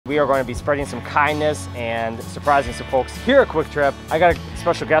we are going to be spreading some kindness and surprising some folks here at Kwik Trip. I got a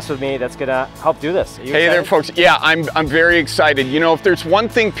special guest with me that's gonna help do this. Are you excited? There, folks. Yeah, I'm very excited. You know, if there's one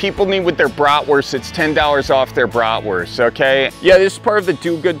thing people need with their bratwurst, it's $10 off their bratwurst, okay? Yeah, this is part of the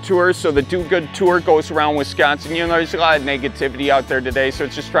Do Good Tour. So the Do Good Tour goes around Wisconsin. You know, there's a lot of negativity out there today, so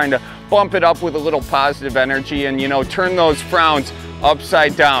it's just trying to bump it up with a little positive energy and, you know, turn those frowns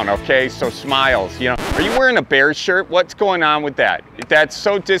upside down, okay? So smiles, you know. Are you wearing a Bears shirt? What's going on with that? That's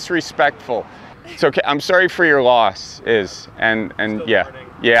so disrespectful. It's okay. I'm sorry for your loss, and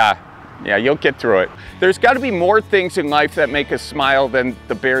yeah, you'll get through it. There's got to be more things in life that make us smile than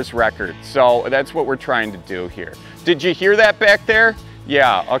the Bears record. So that's what we're trying to do here. Did you hear that back there?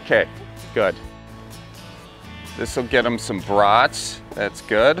 Yeah, okay, good. This will get them some brats. That's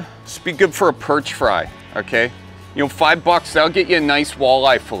good. This will be good for a perch fry, okay? You know, $5, that'll get you a nice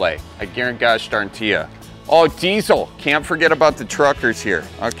walleye fillet. I guarantee you. Oh, diesel. Can't forget about the truckers here.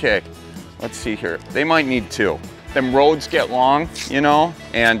 Okay, let's see here. They might need two. Them roads get long, you know,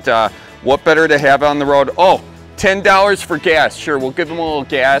 and what better to have on the road? Oh, $10 for gas. Sure, we'll give them a little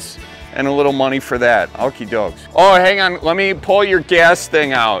gas and a little money for that. Okie dokes. Oh, hang on. Let me pull your gas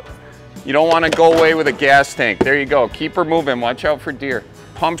thing out. You don't want to go away with a gas tank. There you go. Keep her moving. Watch out for deer.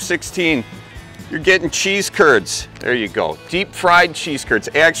 Pump 16. You're getting cheese curds. There you go. Deep fried cheese curds.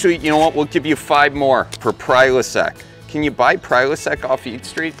 Actually, you know what? We'll give you 5 more for Prilosec. Can you buy Prilosec off Eat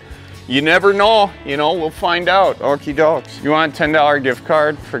Street? You never know. You know, we'll find out. Okie dokes. You want a $10 gift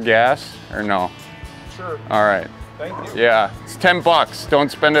card for gas or no? Sure. All right. Thank you. Yeah, it's $10.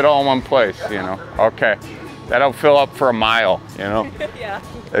 Don't spend it all in one place, you know. Okay. That'll fill up for a mile, you know. Yeah.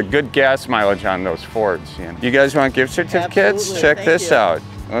 A good gas mileage on those Fords, you know. You guys want gift certificates? Absolutely. Check Thank this you. out.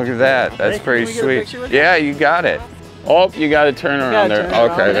 Look at that. That's pretty Can we get a sweet. picture with Yeah, you got it. Oh, you got to turn around there. turn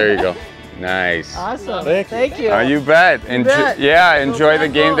around. Okay, there you go. Nice. Awesome. Thank you. You. You bet. bet. Yeah, enjoy the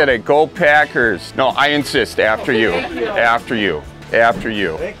Pack, game go. today. Go Packers. No, I insist. After you. After you. After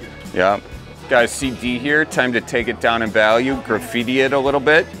you. Thank you. Yep. Got a CD here. Time to take it down in value. Graffiti it a little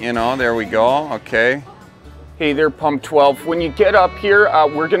bit. You know, there we go. Okay. Hey there, Pump 12. When you get up here,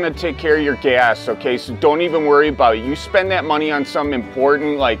 we're gonna take care of your gas, okay? So don't even worry about it. You spend that money on something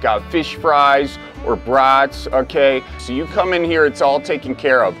important like fish fries or brats, okay? So you come in here, it's all taken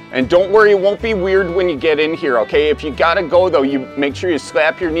care of. And don't worry, it won't be weird when you get in here, okay? If you gotta go though, you make sure you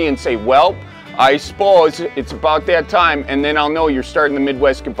slap your knee and say, well, I suppose it's about that time, and then I'll know you're starting the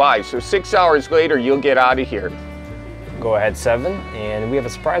Midwest goodbye. So 6 hours later, you'll get out of here. Go ahead, 7, and we have a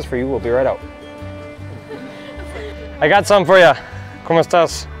surprise for you. We'll be right out. I got some for you. ¿Cómo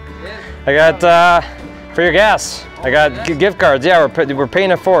estás? I got for your gas. I got gift cards. Yeah, we're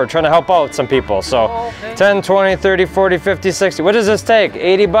paying it forward, trying to help out some people. So 10, 20, 30, 40, 50, 60. What does this take?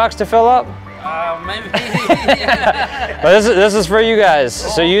 80 bucks to fill up? Maybe. Yeah. But this is for you guys.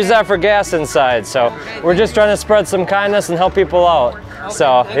 So use that for gas inside. So we're just trying to spread some kindness and help people out.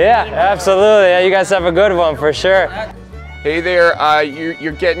 So yeah, absolutely. Yeah, you guys have a good one for sure. Hey there,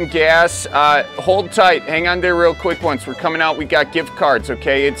 you're getting gas. Hold tight, hang on there real quick once. We're coming out, we got gift cards,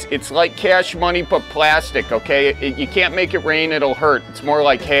 okay? It's like cash money, but plastic, okay? You can't make it rain, it'll hurt. It's more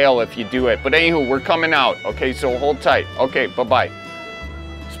like hail if you do it. But anywho, we're coming out, okay? So hold tight. Okay, bye-bye.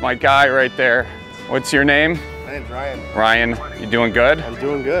 It's my guy right there. What's your name? My name's Ryan. Ryan, you doing good? I'm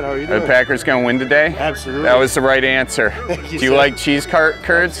doing good. How are you Are doing? the Packers gonna win today? Absolutely. That was the right answer. Thank you, Do you sir. like cheese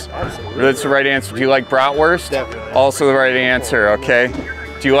curds? Absolutely. That's the right answer. Do you like bratwurst? Definitely. Also the right answer, okay?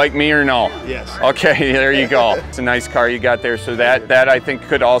 Do you like me or no? Yes. Okay, there you go. It's a nice car you got there. So that I think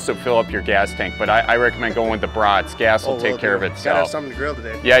could also fill up your gas tank, but I recommend going with the brats. Gas will take care of Gotta itself. have something to grill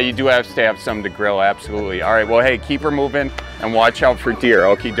today. Yeah, you do have to have something to grill, absolutely. All right, well, hey, keep her moving and watch out for deer,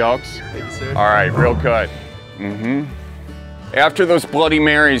 okie dokes? Thank you, sir. All right, real good. After those Bloody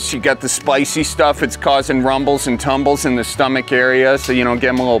Marys, you got the spicy stuff. It's causing rumbles and tumbles in the stomach area. So, you know, get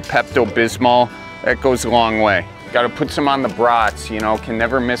them a little Pepto-Bismol. That goes a long way. Got to put some on the brats, you know, can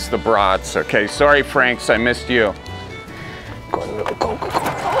never miss the brats. Okay, sorry, Franks, I missed you. Go.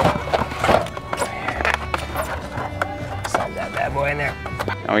 Slide that bad boy in there.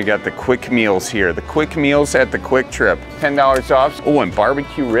 Now we got the quick meals here. The quick meals at the Kwik Trip. $10 off. Oh, and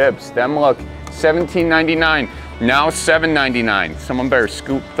barbecue ribs. Them look $17.99. Now $7.99. Someone better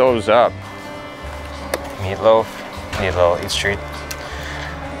scoop those up. Meatloaf, Eat Street.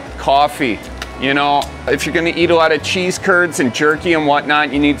 Coffee. You know, if you're gonna eat a lot of cheese curds and jerky and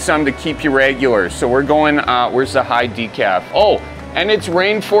whatnot, you need something to keep you regular. So we're going, where's the high decaf? Oh, and it's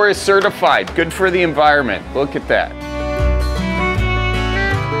rainforest certified. Good for the environment. Look at that.